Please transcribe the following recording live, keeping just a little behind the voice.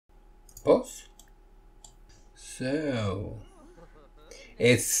Pause. So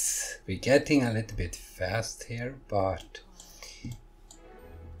we're getting a little bit fast here, but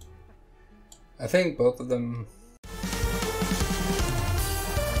I think both of them.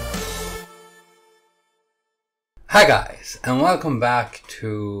 Hi guys, and welcome back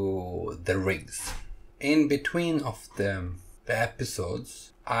to the rigs. In between of the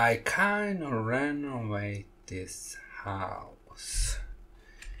episodes, I kind of renovate this house.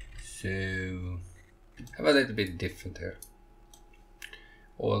 So have a little bit different here.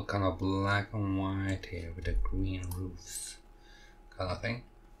 All kind of black and white here with the green roofs kind of thing.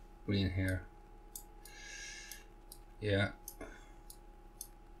 Green here. Yeah.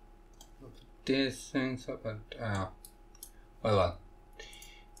 These things up and well.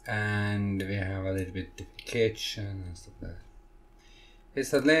 And we have a little bit different kitchen and stuff like that.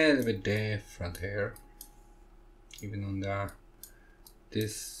 It's a little bit different here. Even on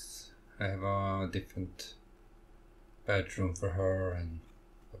this I have a different bedroom for her and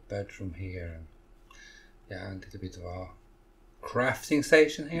a bedroom here, and yeah, a little bit of a crafting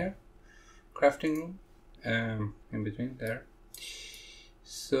station here, crafting room in between there.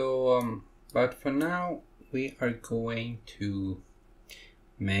 So but for now we are going to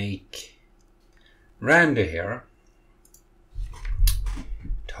make Randy here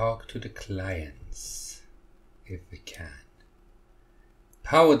talk to the clients if we can.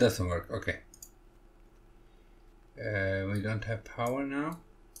 Power doesn't work. Okay. We don't have power now.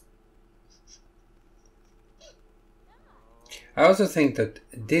 I also think that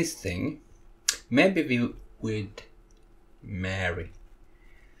this thing, maybe we would marry.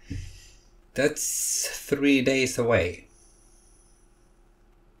 That's 3 days away.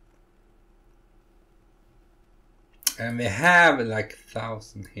 And we have like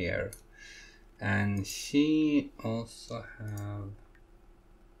 1,000 here. And she also have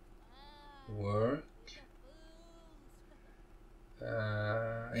work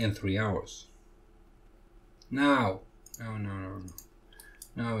in 3 hours. No,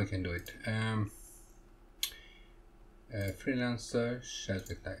 we can do it. Freelancer,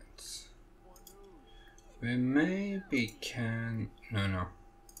 shelter clients. We maybe can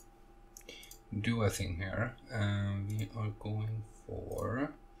do a thing here. We are going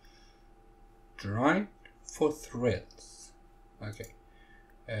for drive for thrills. Okay.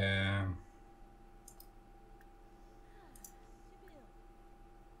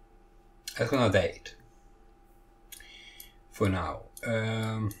 Let's go on a date for now.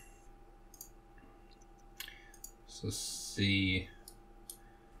 So see,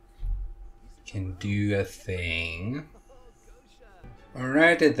 can do a thing.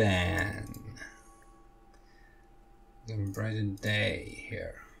 Alrighty then. Then brighten day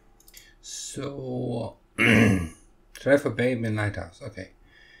here. So try for baby in lighthouse. Okay.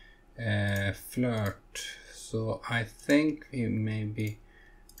 Flirt. So I think we maybe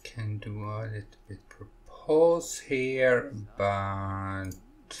can do a little bit propose here, but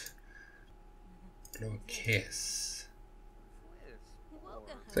no kiss.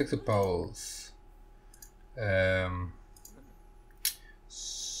 Sexy pose.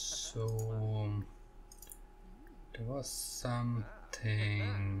 So there was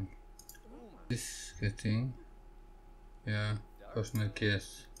something. This getting, yeah, personal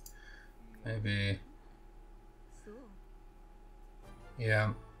kiss, maybe,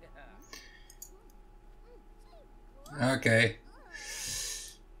 yeah. Okay.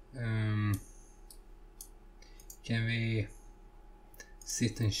 Can we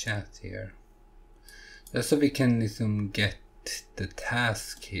sit and chat here? Just so we can get the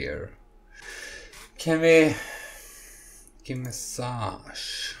task here. Can we give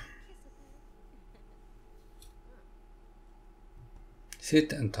massage?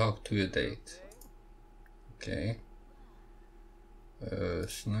 Sit and talk to your date. Okay.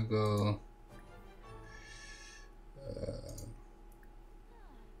 Snuggle.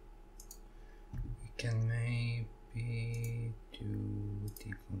 We can maybe do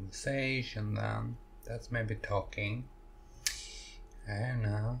the conversation then. That's maybe talking. I don't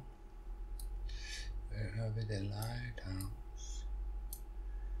know. Where have we the lighthouse?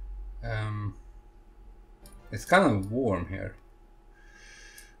 It's kind of warm here.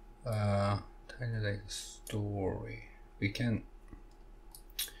 Tell you like a story. We can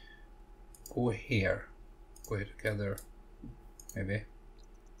go here together, maybe.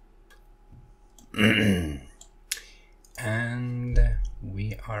 And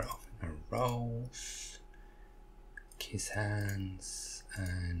we are off in a rose, kiss hands,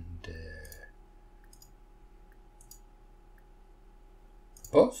 and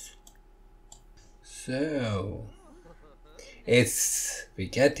pose. So We're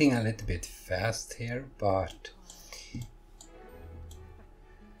getting a little bit fast here, but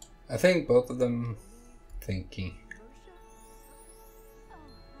I think both of them thinking.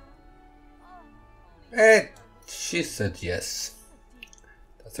 She said yes.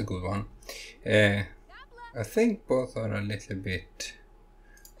 That's a good one. I think both are a little bit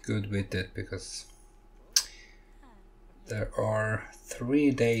good with it because there are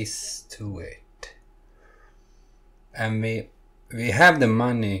 3 days to it, and we have the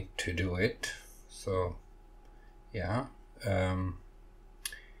money to do it. So yeah,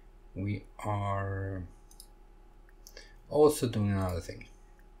 we are also doing another thing.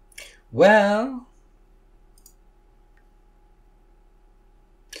 Well,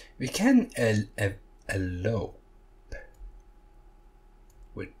 we can elope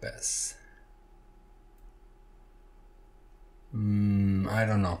with Bess. I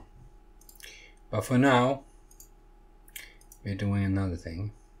don't know. But for now, we're doing another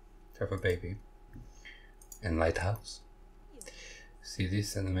thing. Have a baby. And lighthouse. See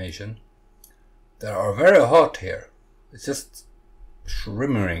this animation? They are very hot here. It's just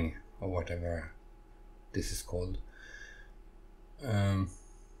shimmering or whatever this is called.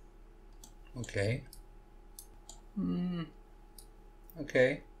 Okay.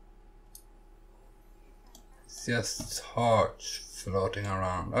 Okay. It's just hearts floating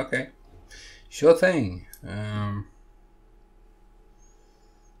around. Okay. Sure thing.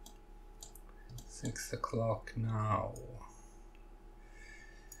 6 o'clock now.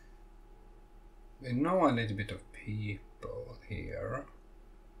 We know a little bit of people here.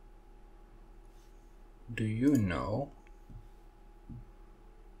 Do you know?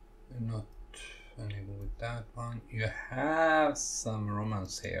 You're not any good with that one. You have some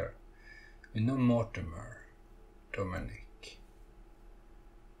romance here. You know Mortimer, Dominic.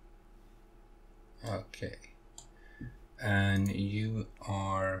 Okay. And you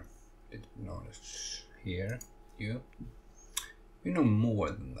are knowledge here. You know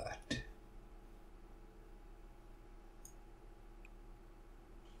more than that.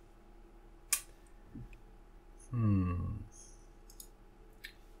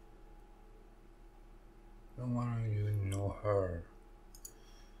 Don't want you to know her.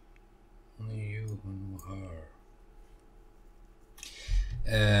 Only you who know her.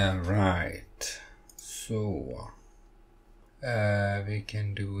 Right. So we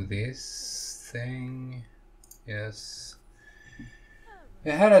can do this thing. Yes.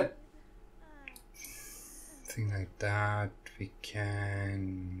 We had a thing like that.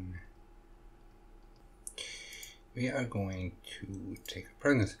 We are going to take a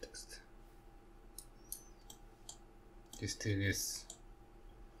pregnancy test. This still is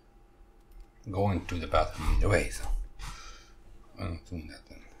going to the bathroom either way, so I'm not doing that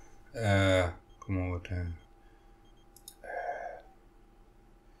then. Come over to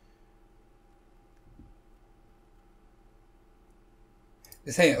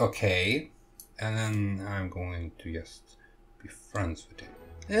they say okay, and then I'm going to just be friends with him.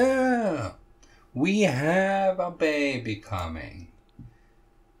 Yeah, we have a baby coming.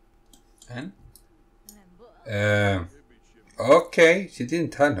 And okay, she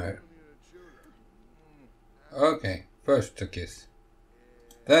didn't tell her. Okay, first a kiss,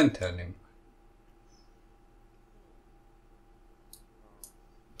 then tell him.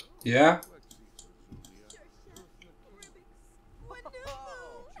 Yeah?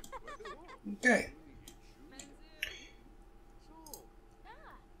 Okay.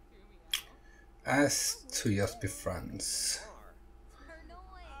 As to just be friends.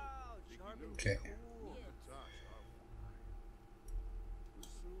 Okay.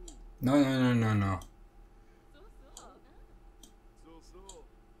 No.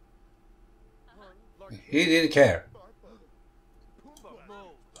 He didn't care.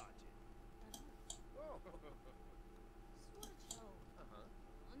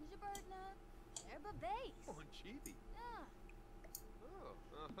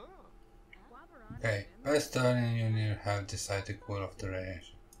 Okay, Bess and Junior have decided to cool off the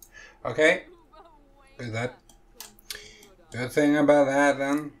radiation. Okay, do that. Good thing about that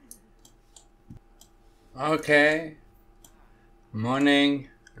then. Okay. Morning,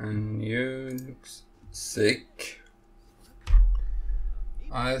 and you look sick.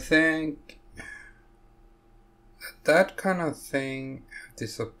 I think that kind of thing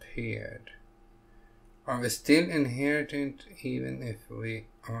disappeared. Are we still inherited even if we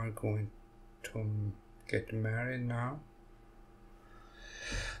are going to get married now?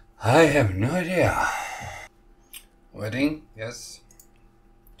 I have no idea. Wedding, yes.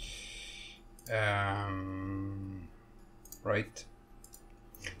 Right.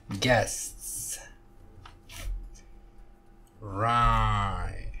 Guests.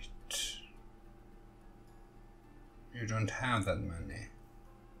 Right. You don't have that many.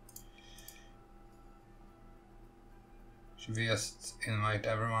 Should we just invite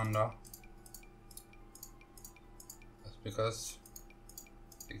everyone though? Just because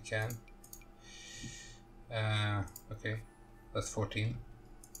we can. Okay, that's 14.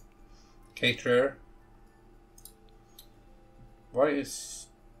 Caterer. Why is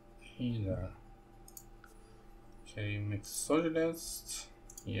he there? Okay, mixologist.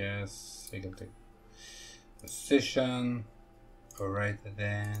 Yes, I can take position. Alright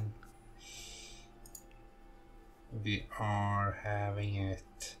then. We are having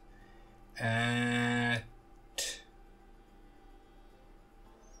it at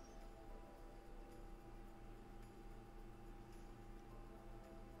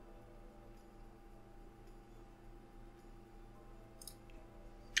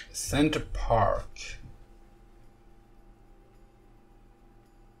Center Park.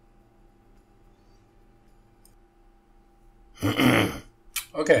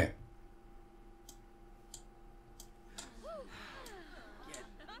 Okay.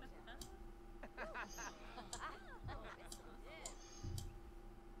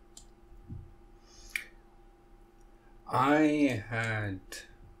 I had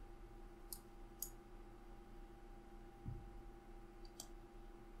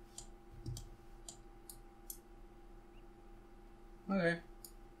okay.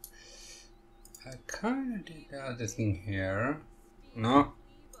 I kind of did the other thing here. No.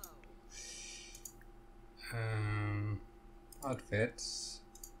 Outfits.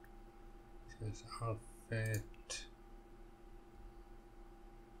 Choose outfit.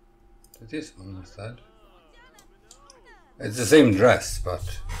 To this one instead. It's the same dress,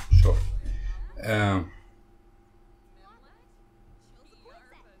 but sure.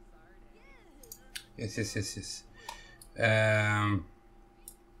 Yes.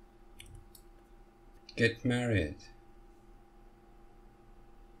 Get married.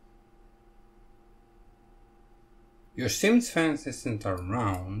 Your Sims fans isn't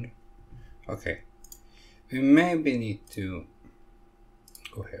around. Okay. We maybe need to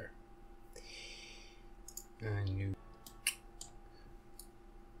go here. And you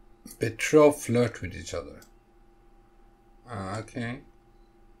betroth flirt with each other. Okay.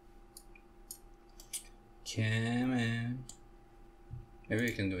 Come on. Maybe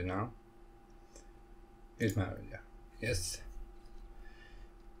we can do it now. Get married, yeah. Yes.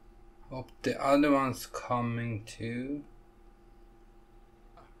 Hope the other one's coming too.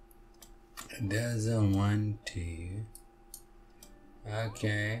 Doesn't want to.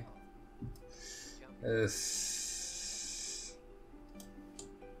 Okay. Is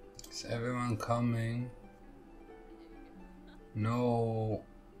everyone coming? No.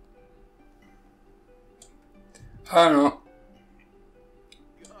 I don't know.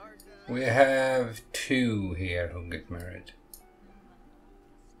 We have 2 here who get married.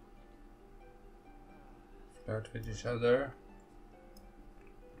 Flirt with each other.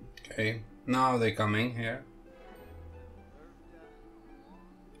 Okay, now they're coming here.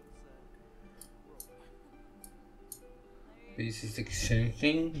 This is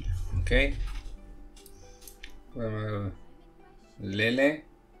exchanging. Okay. Lily.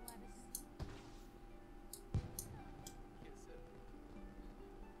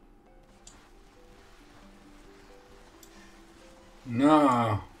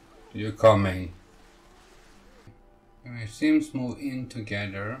 No, you're coming. It seems move in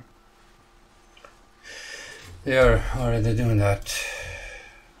together. They are already doing that.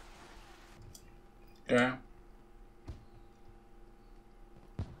 Okay.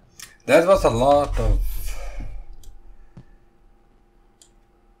 That was a lot of...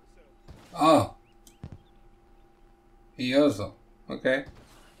 Oh. He also. Okay.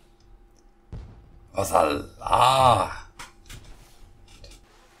 Was a lot.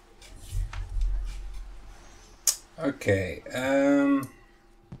 Okay,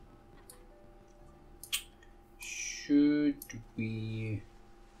 should we...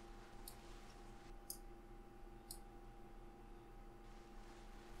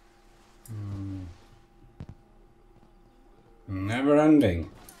 Never ending.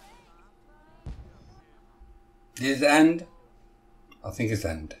 This end? I think it's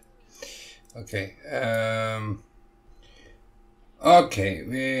end. Okay, okay,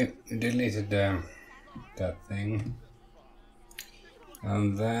 we deleted that thing,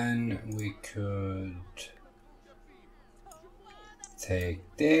 and then we could take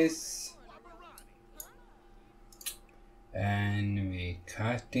this and we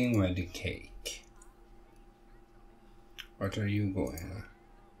cutting with the cake. What are you going?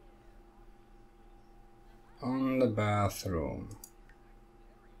 On the bathroom.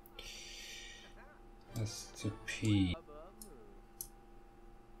 That's to pee.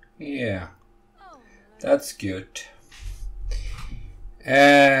 Yeah, that's good.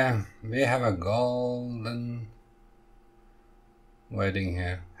 We have a golden wedding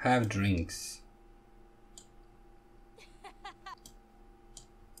here. Have drinks.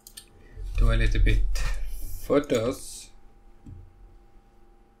 Do a little bit photos.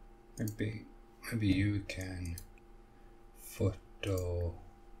 Maybe you can photo.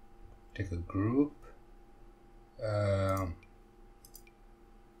 Take a group.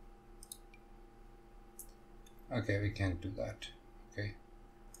 Okay, we can't do that. Okay.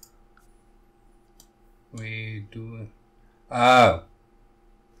 We do. Oh!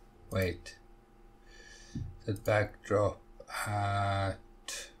 Wait. The backdrop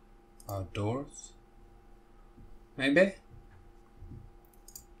at outdoors? Maybe?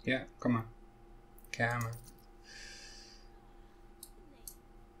 Yeah, come on. Camera.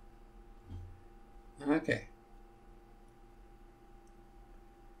 Okay.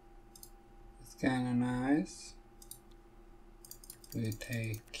 It's kinda nice. We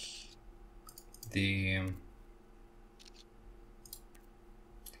take the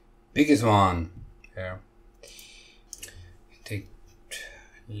biggest one here. We take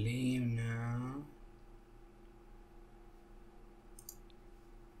leave now.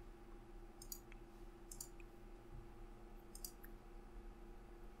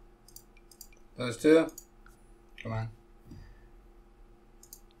 Those two. Come on.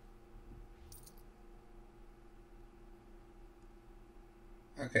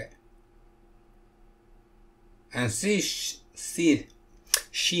 Okay. And she's sick.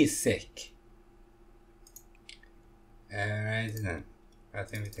 Right then. I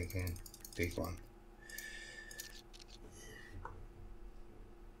think we're taking big one.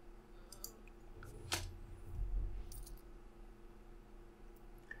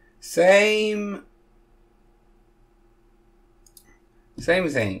 Same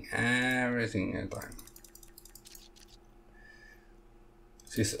thing. Everything is fine.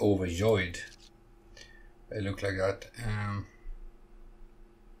 She's overjoyed. It looked like that.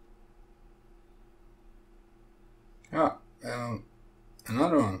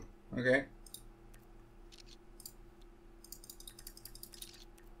 Another one. Okay.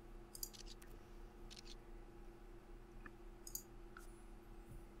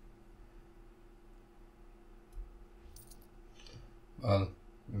 Well,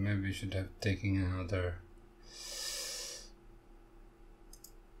 maybe we should have taken another.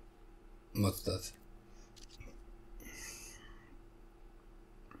 What's that?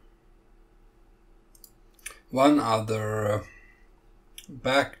 One other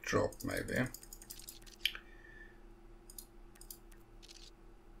backdrop, maybe.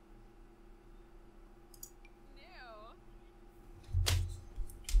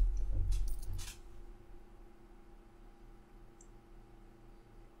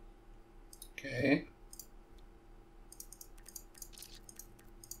 Okay.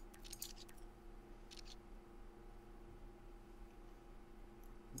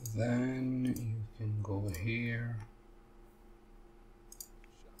 Then you can go here.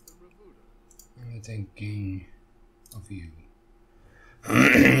 I'm thinking of you.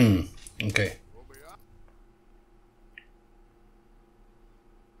 Okay.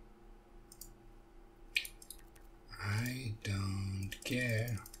 I don't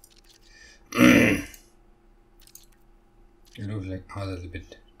care. It looks like a little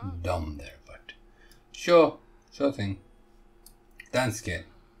bit dumb there, but sure thing. Dance skill.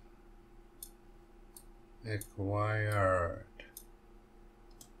 Acquired.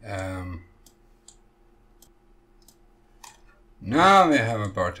 Now we have a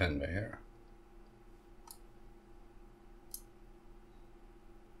bartender here.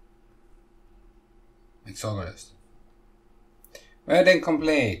 Exogalist. Wedding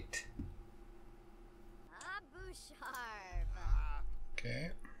complete.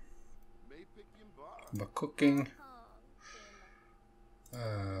 Okay. But cooking.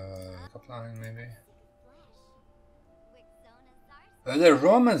 Applying maybe. The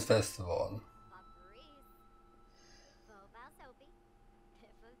Romance Festival.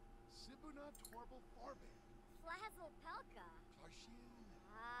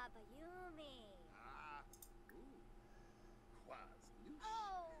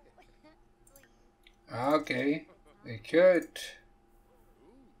 Okay, we could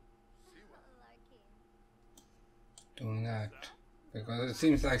do that because it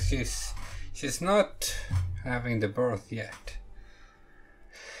seems like she's not having the birth yet,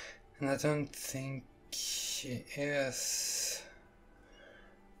 and I don't think she is.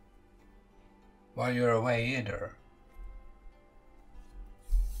 while you're away either.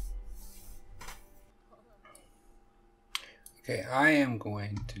 Okay, I am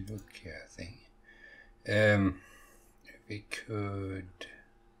going to look here, I think. If we could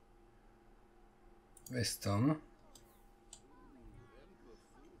wisdom.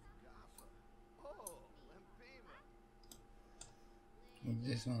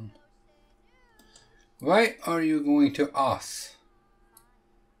 This one. Why are you going to us?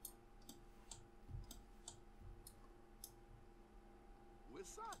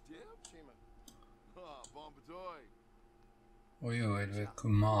 Oj, oj, det är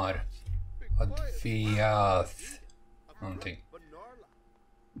Kumar. Adviath. Någonting.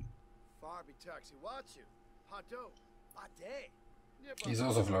 He's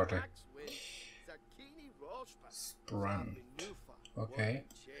also flirty. Sprint. Okay.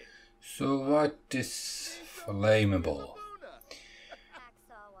 So what is flammable?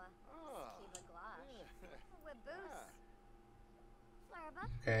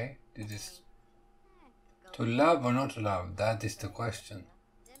 Okay, this is to love or not to love, that is the question.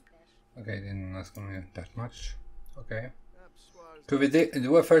 Okay, then that's gonna be that much. Okay. Could we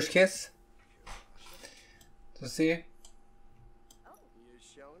do a first kiss? To see?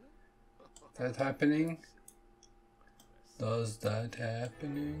 That happening? Does that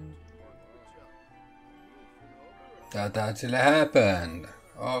happening? That actually happened.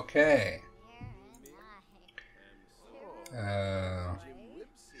 Okay.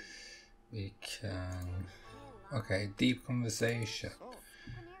 We can... Okay, deep conversation.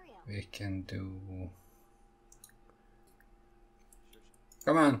 We can do...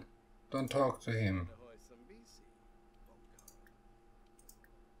 Come on, don't talk to him.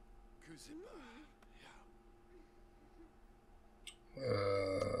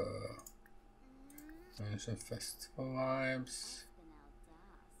 There's some festival vibes.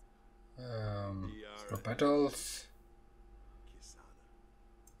 Slow petals.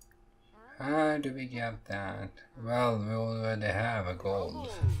 How do we get that? Well, we already have a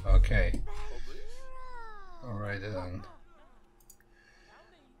gold. Okay. Alright then.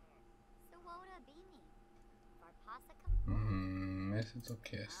 Message of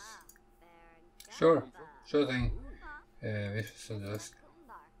kiss. Sure, sure thing. We suggest.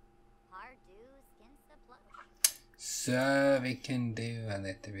 So we can do a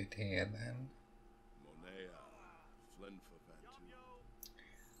little bit here then.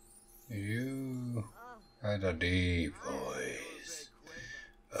 You had a deep voice.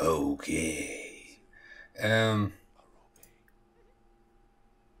 Okay.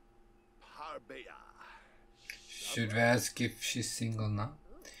 Should we ask if she's single now?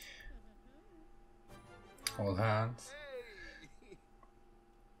 Hold hands.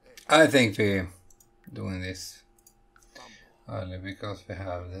 I think we're doing this only because we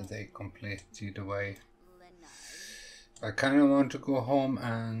have the day complete either way. I kind of want to go home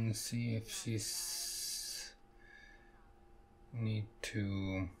and see if she's need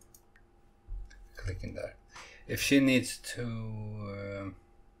to click in there. If she needs to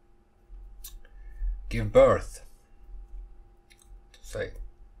give birth, say.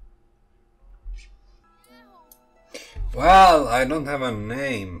 Well, I don't have a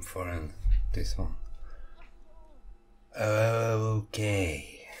name for this one.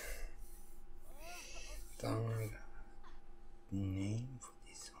 Okay. Don't name for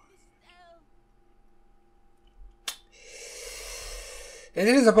this one. It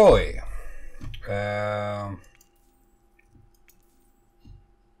is a boy.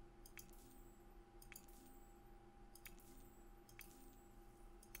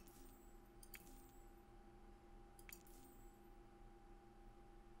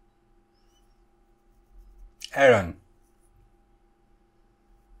 Aaron.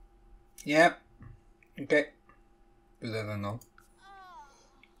 Yep. Okay. Good, I don't know.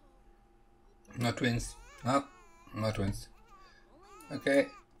 No twins. No, no twins. Okay.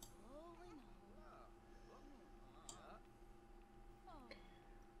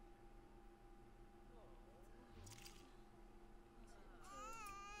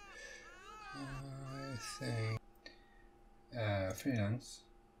 I think freelance.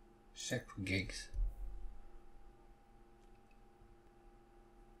 Check for gigs.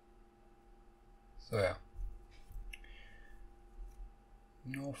 So yeah.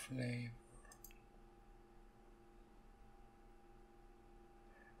 No flavor.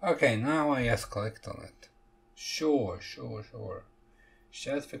 Okay, now I just clicked on it. Sure.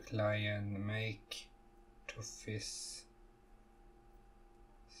 Chat for client, make to fizz.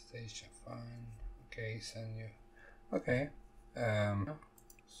 Station fine. Okay, send you. Okay.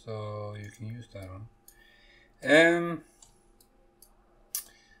 So you can use that one.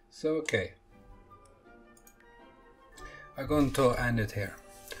 So okay. I'm going to end it here.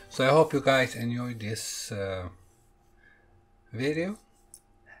 So I hope you guys enjoyed this video,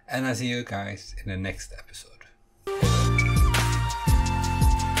 and I'll see you guys in the next episode.